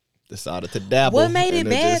decided to dabble. What made it and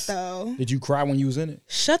bad just- though? Did you cry when you was in it?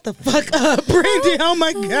 Shut the fuck up, Brandon. Oh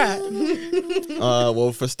my god.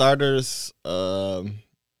 Well, for starters, I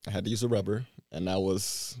had to use a rubber, and that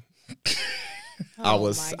was, I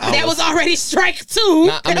was, That was already strike two.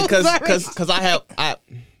 Nah, I mean, That was already- because I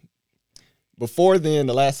before then,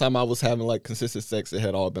 the last time I was having like consistent sex, it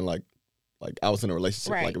had all been like I was in a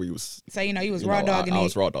relationship, Right. like we was. So you know you was you raw know, dogging I it.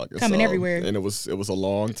 was raw dogging, coming so- everywhere. and it was a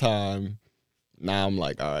long time. Now I'm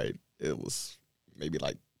like, all right, it was maybe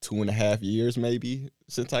like 2.5 years maybe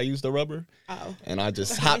since I used the rubber, Oh. and I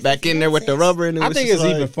just hopped back in there with the rubber, and it I was think just it's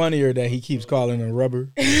like, even funnier that he keeps calling it rubber.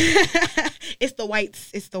 It's the whites.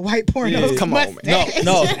 It's the white porno. Yeah. Come on, man.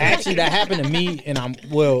 No, actually, that happened to me, and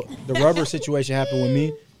the rubber situation happened with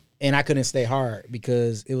me, and I couldn't stay hard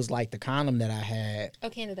because it was like the condom that I had. Oh,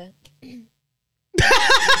 Canada.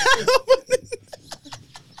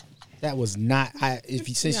 That was not.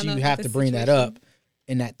 Since Y'all know you about have this to bring that situation. up,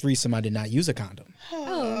 in that threesome, I did not use a condom.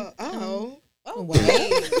 Oh. Oh, I was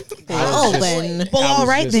just- Well, I was all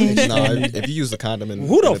right just- then. no, if you use a condom in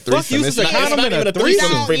Who the in a fuck threesome, uses it's a not- it's condom not in a even a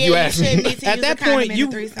threesome? threesome? If you ask me. At that point,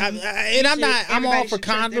 and I'm not. I'm all for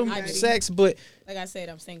condom sex. sex, but like I said,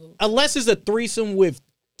 I'm single. unless it's a threesome with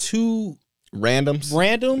two Randoms,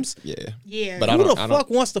 randoms, yeah. Yeah. But I who don't- the fuck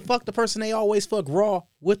wants to fuck the person they always fuck raw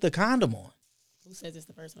with the condom on? Who says it's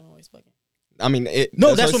the person I'm always fucking? I mean,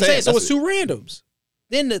 No, that's what I'm saying. So That's it's two randoms.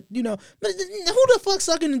 Then but who the fuck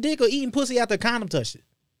sucking the dick or eating pussy after a condom touched it?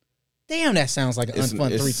 Damn, that sounds like an It's- unfun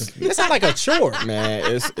it's- threesome. That sounds like a chore.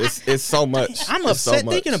 man, it's so much. I'm It's so upset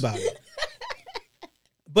much. thinking about it.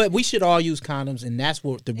 But we should all use condoms, and that's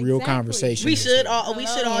what the real Exactly. conversation We is. should all. We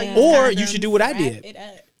should all. yeah. use Or condoms. you should do what I Wrap did. it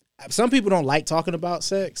up. Some people don't like talking about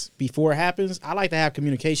sex before it happens. I like to have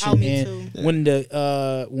communication. Oh, me and too. when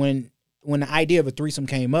the idea of a threesome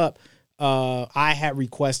came up, I had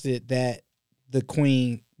requested that the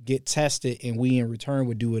queen get tested, and we in return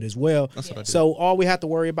would do it as well. That's what I did. So all we have to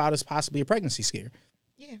worry about is possibly a pregnancy scare.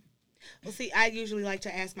 Yeah. Well, see, I usually like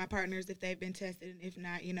to ask my partners if they've been tested, and if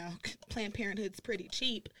not, Planned Parenthood's pretty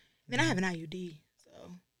cheap. Then I have an IUD. So,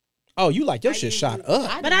 Oh, you like your I shit usually- shot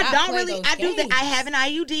up. but do I not don't play really. those I do that. I games. have an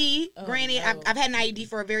IUD. Oh, Granted, no. I've had an IUD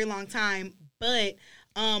for a very long time, but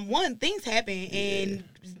one, things happen, and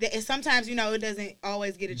sometimes it doesn't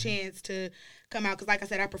always get a chance to come out. Because, like I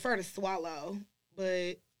said, I prefer to swallow,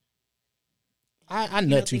 but I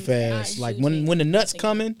nut too fast. Like when the nuts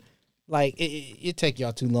coming, like it take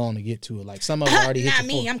y'all too long to get to it. Like some of them already hit not your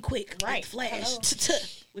me. fork. I'm quick, right? Like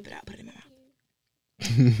flash, whip it out, put it in my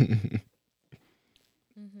mouth.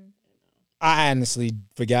 I honestly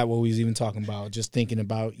forgot what we was even talking about. Just thinking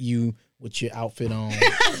about you with your outfit on,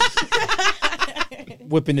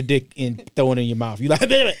 whipping the dick and throwing it in your mouth. You like,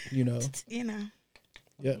 Yeah,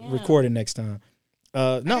 record it next time.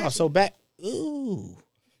 No, so back.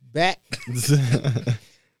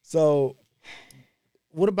 So,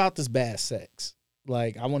 what about this bad sex?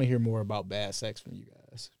 Like, I want to hear more about bad sex from you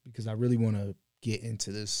guys because I really want to get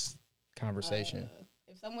into this conversation.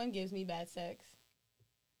 If someone gives me bad sex,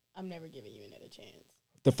 I'm never giving you another chance.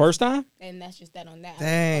 The first time? And that's just that on that.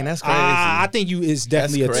 Dang, that's crazy. I think it's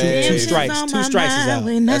definitely That's two crazy. strikes. 2 strikes is out.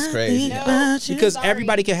 That's crazy. No, Because sorry.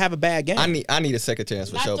 everybody can have a bad game. I need a second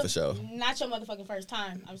chance for sure. Not your motherfucking first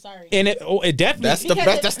time. I'm sorry. And it definitely.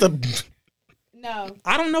 That's the. No.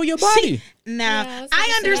 I don't know your body. Now, Yeah,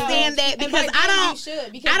 I understand that because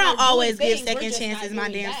I don't always give we're second just chances not my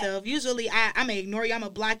doing damn that. self. Usually, I'm gonna ignore you. I'm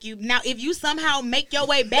gonna block you. Now, if you somehow make your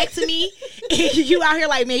way back to me, and you out here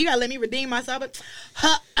like, man, you gotta let me redeem myself. But,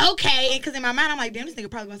 okay, and because in my mind, I'm like, damn, this nigga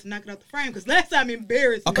probably wants to knock it off the frame because last time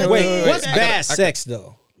embarrassed. Okay, me. Wait, what's I bad gotta- sex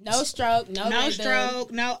though? No stroke. No random.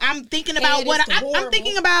 stroke. No, I'm thinking about And what it's I'm horrible.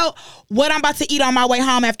 thinking about what I'm about to eat on my way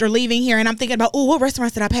home after leaving here, and I'm thinking about, what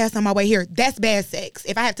restaurants did I pass on my way here? That's bad sex.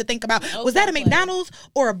 If I have to think about, was that a foreplay. McDonald's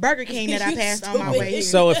or a Burger King that I passed on my way here?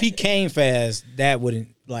 So if he came fast, that wouldn't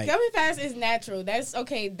like. Coming fast is natural. That's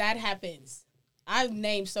okay. That happens. I've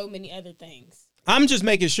named so many other things. I'm just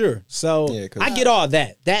making sure. So Yeah, 'cause- I get all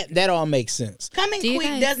that. That all makes sense. Coming Do you quick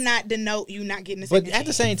guys- does not denote you not getting a But second at the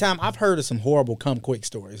chance. same time, I've heard of some horrible come quick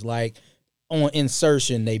stories. Like on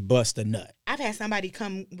insertion, they bust a nut. I've had somebody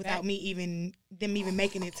come without me even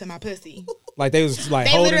making it to my pussy. Like they was like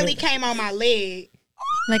They holding literally it, came on my leg.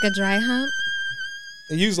 Like a dry hump.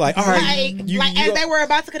 and you was like, all right, you As they were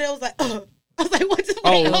about to cut it, I was like, ugh. I was like, what just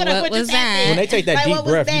Oh, hold on, what what was just that? happened? when they take that Like, deep what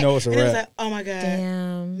was breath, that? you know it's a And it was wrap. like, oh my God.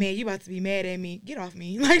 Damn. Man, you about to be mad at me. Get off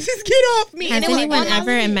me. Like, just get off me. Has And it was anyone on my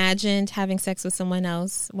ever leg. imagined having sex with someone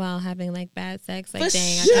else while having like bad sex? Like, For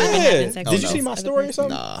dang, I sure. could have been having sex Did with you this see my other story or person.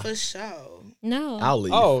 something? Nah, For sure. No. I'll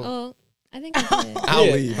leave. Oh, Oh, I think I did. I'll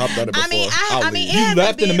Yeah. leave. I've done it before. I mean, I'll leave. it you hasn't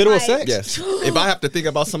left in the been middle of like- sex. Yes. If I have to think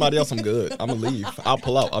about somebody else, I'm good. I'm gonna leave. I'll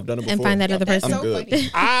pull out. I've done it before. And find that other That's person. I'm so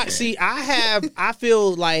good. funny.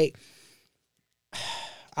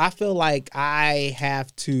 I feel like I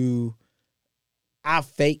have to. I've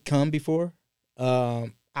fake come before.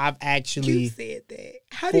 I've actually. You said that.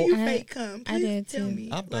 How do you I- fake come? I Please did tell too. me.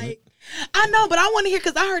 I've done it. I know, but I want to hear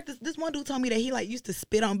because I heard this one dude told me that he like used to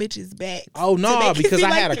spit on bitches' backs. Oh to no, make it because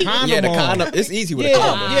seem I had a like he- condom. Yeah, the on. condom. It's easy with Yeah, a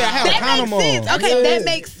condom. yeah, I had a That condom makes sense. on. Okay, Yeah. that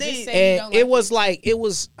makes sense. Just say- And it was like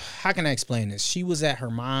how can I explain this? She was at her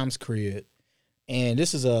mom's crib, and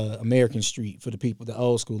this is a American Street for the people, the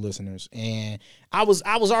old school listeners. And I was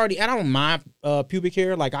already. I don't mind pubic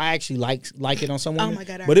hair. Like I actually like it on some women. my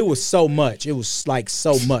God, I But it heard was so much. It was like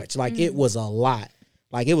so much. Like it was a lot.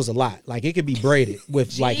 Like it was a lot. Like it could be braided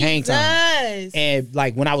with like hang time. Jesus. And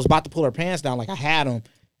like when I was about to pull her pants down, like I had them,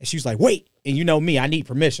 and she was like, "Wait!" And you know me, I need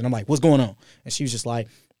permission. I'm like, "What's going on?" And she was just like,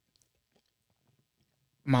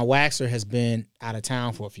 "My waxer has been out of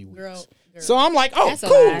town for a few weeks." Girl. So I'm like, "Oh, That's a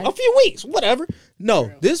cool, lie. a few weeks, whatever."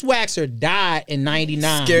 No, this waxer died in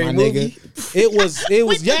 '99. Scary my movie. nigga. It was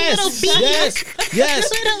With the yes, little beak.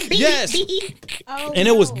 yes, Little beak. yes. Oh, And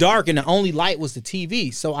it was no. dark, and the only light was the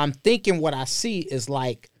TV. So I'm thinking what I see is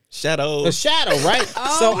like a Shadows. shadow, right?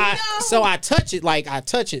 So I touch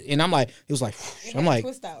it, and I'm like, it was like, It I'm had like,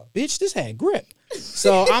 twist out. bitch, this had grip.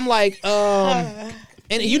 So I'm like, and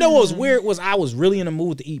you know what was weird was I was really in a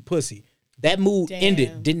mood to eat pussy. That mood Damn.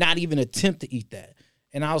 ended. Did not even attempt to eat that.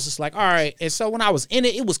 And I was just like, all right. And so when I was in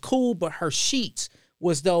it, it was cool, but her sheets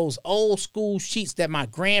was those old school sheets that my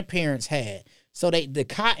grandparents had. So the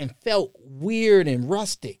cotton felt weird and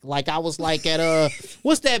rustic. Like I was like at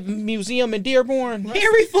what's that museum in Dearborn?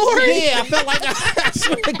 Henry Ford. Yeah, I felt like I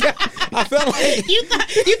swear to God, I felt like You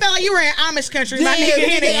felt like you were in Amish country, my yeah,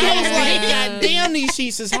 nigga. I was like, Yeah. God damn, these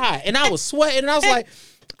sheets is hot. And I was sweating, and I was like,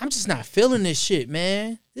 I'm just not feeling this shit,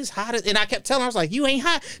 man. this hot. And I kept telling her, I was like, you ain't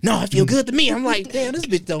hot. No, I feel good to me. I'm like, damn, this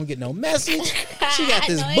bitch don't get no message. She got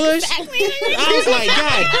this bush. I was like,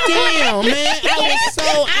 God damn, man. I was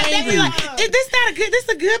so angry. Is this not a good? This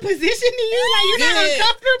a good position to you? Like you're not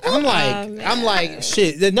uncomfortable. I'm like,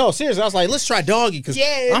 shit. No, seriously. I was like, let's try doggy because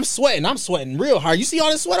I'm sweating real hard. You see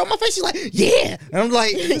all this sweat on my face? She's like, yeah. And I'm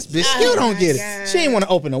like, this bitch still don't get it. She ain't want to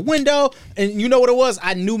open a window. And you know what it was?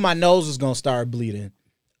 I knew my nose was gonna start bleeding.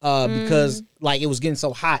 Because like it was getting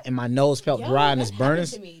so hot and my nose felt dry and it's burning.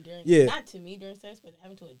 Not to me during sex, but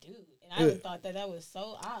happened to a dude. And I thought that was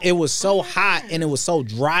so odd. It was so hot and it was so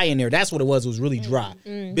dry in there. That's what it was. It was really dry.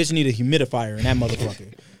 Bitch need a humidifier in that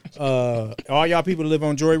motherfucker. All y'all people that live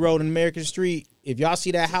on Joy Road and American Street, if y'all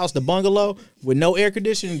see that house, the bungalow with no air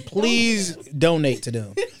conditioning, please donate to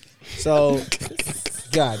them. So,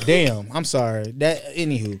 God damn, I'm sorry. That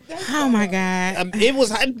anywho. Oh my God. It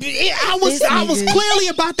was. I was clearly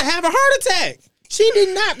about to have a heart attack. She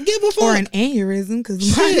did not give a fuck. Or an aneurysm,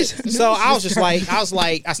 because so I was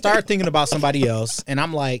like, I started thinking about somebody else, and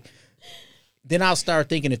I'm like, then I'll start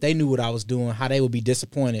thinking if they knew what I was doing, how they would be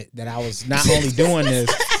disappointed that I was not only doing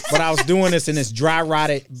this, but I was doing this in this dry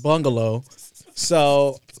rotted bungalow.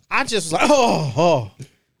 So I just was like, oh.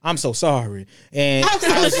 I'm so sorry. And I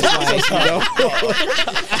was just like,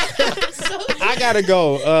 I gotta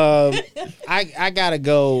go. I gotta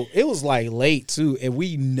go. It was like late too, and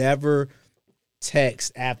we never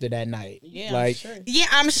text after that night. Yeah, like,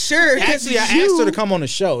 I'm sure. Actually, I asked her to come on the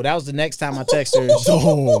show. That was the next time I texted her.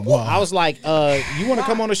 Oh, wow. I was like, you want to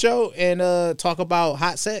come on the show and talk about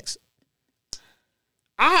hot sex?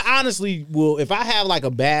 I honestly will, if I have like a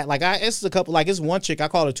bad, like it's a couple, like it's one chick, I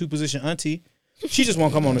call her 2-position auntie. She just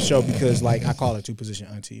won't come on the show because like I call her 2-position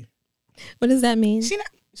auntie. What does that mean?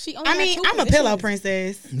 I'm a pillow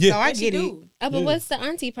princess, so I get it. Oh, but what's the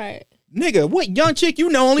auntie part? Nigga, what young chick you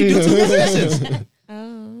know only do 2 positions?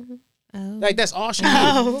 Like that's all she did.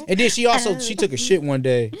 And then she took a shit one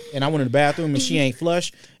day, and I went in the bathroom and she ain't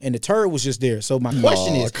flush, and the turd was just there. So my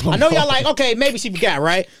question is, I know y'all like, okay, maybe she forgot,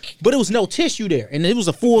 right? But it was no tissue there, and it was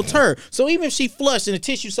a full turd. So even if she flushed and the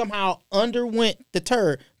tissue somehow underwent the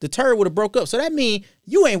turd would have broke up. So that means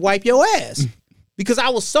you ain't wipe your ass. Because I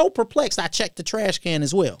was so perplexed, I checked the trash can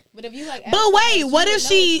as well. But if you like, but wait, what if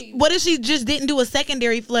she just didn't do a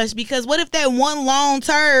secondary flush? Because what if that one long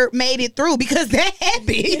turd made it through? Because that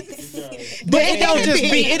happens. But it don't just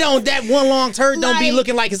be. It don't. That one long turd don't be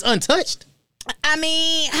looking like it's untouched. I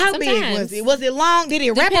mean, how big was it? Was it long? Did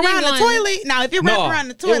it wrap around the toilet? Now, if it wrapped around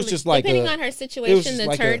the toilet, it was just like depending on her situation,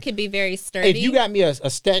 the turd could be very sturdy. If you got me a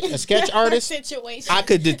sketch artist, I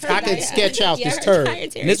could sketch out this turd.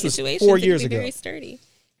 And this was 4 years ago. Very sturdy.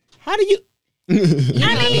 How do you?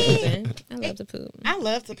 I love to poop. I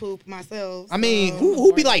love to poop myself. I mean,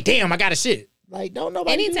 who be like, damn, I got a shit. Like, don't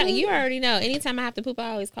nobody. Anytime you already know. Anytime I have to poop,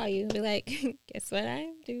 I always call you. Be like, guess what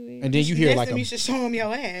I'm doing. And then you hear like you should show him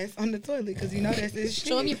your ass on the toilet because you know that's his shit.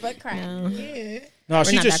 Show him your butt crack. No. Yeah. No,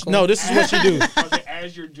 she just cool. No. This is what she do.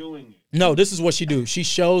 As you're doing it. No, this is what she do. She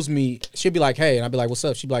shows me. She'll be like, hey, and I'll be like, what's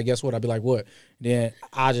up? She'll be like, guess what? I'll be like, what? Then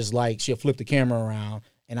I just like she'll flip the camera around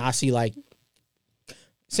and I see like.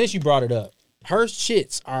 Since you brought it up, her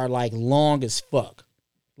shits are like long as fuck.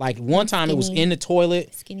 Like one time it was in the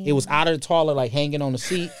toilet. Skinny. It was out of the toilet, like hanging on the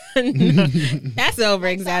seat. That's over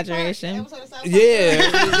exaggeration. Yeah.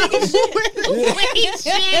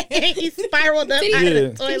 He spiraled up out of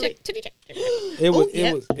the toilet.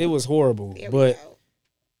 It was horrible. But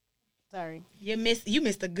sorry, you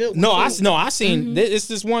missed a good one. No, I seen it's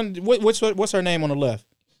this one. What's her name on the left?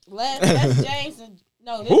 That's James.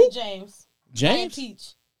 No, this is James. James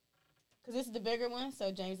Peach. Because this is the bigger one,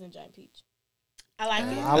 so James and Giant Peach. I like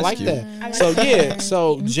it. I like that.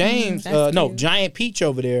 So James, Giant Peach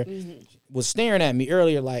over there was staring at me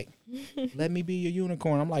earlier like, let me be your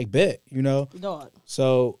unicorn. I'm like, bet, you know? Dog.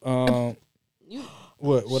 So,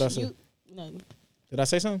 what I say? Nothing. Did I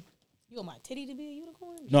say something? You want my titty to be a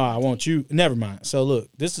unicorn? No, I want you. Never mind. So look,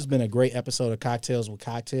 this has been a great episode of Cocktails with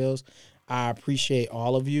Cocktails. I appreciate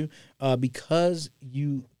all of you because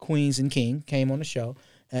you queens and king came on the show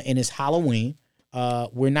and it's Halloween.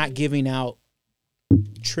 We're not giving out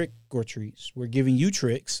trick or treats. We're giving you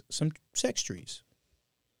tricks, some sex trees.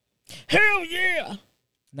 Hell yeah!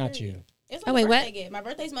 Not you. It's my birthday gift. My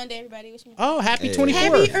birthday's Monday, everybody. Wish me happy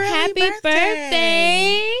 24th. Happy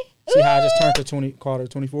birthday. See how I just turned to 20, called her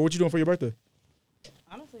 24. What you doing for your birthday?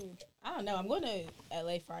 Honestly, I don't know. I'm going to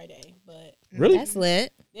LA Friday, but really? That's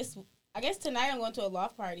lit. I guess tonight I'm going to a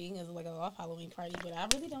loft party. It's like a loft Halloween party, but I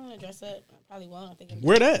really don't want to dress up. I probably won't. I think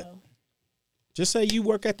where that? Just say you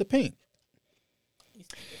work at the Pink.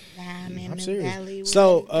 I'm serious.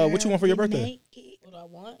 So, what you want for your birthday? What do I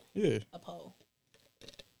want? Yeah. A pole.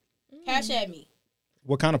 Cash at me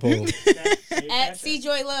What kind of poll? at C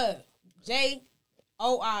Joy Love.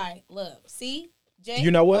 JOI Love. C J.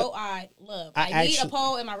 You know what? OI Love. I I need a actually-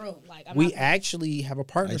 poll in my room. Like I'm We not- actually have a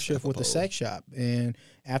partnership have a with the poll. sex shop, and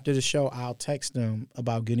after the show, I'll text them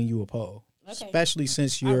about getting you a poll. Okay. Especially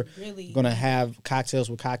since I you're really gonna have Cocktails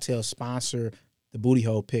with Cocktails sponsor the booty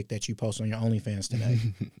hole pic that you post on your OnlyFans today.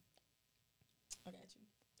 I got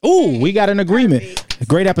you. Ooh, we got an agreement.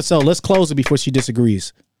 Great episode. Let's close it before she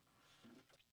disagrees.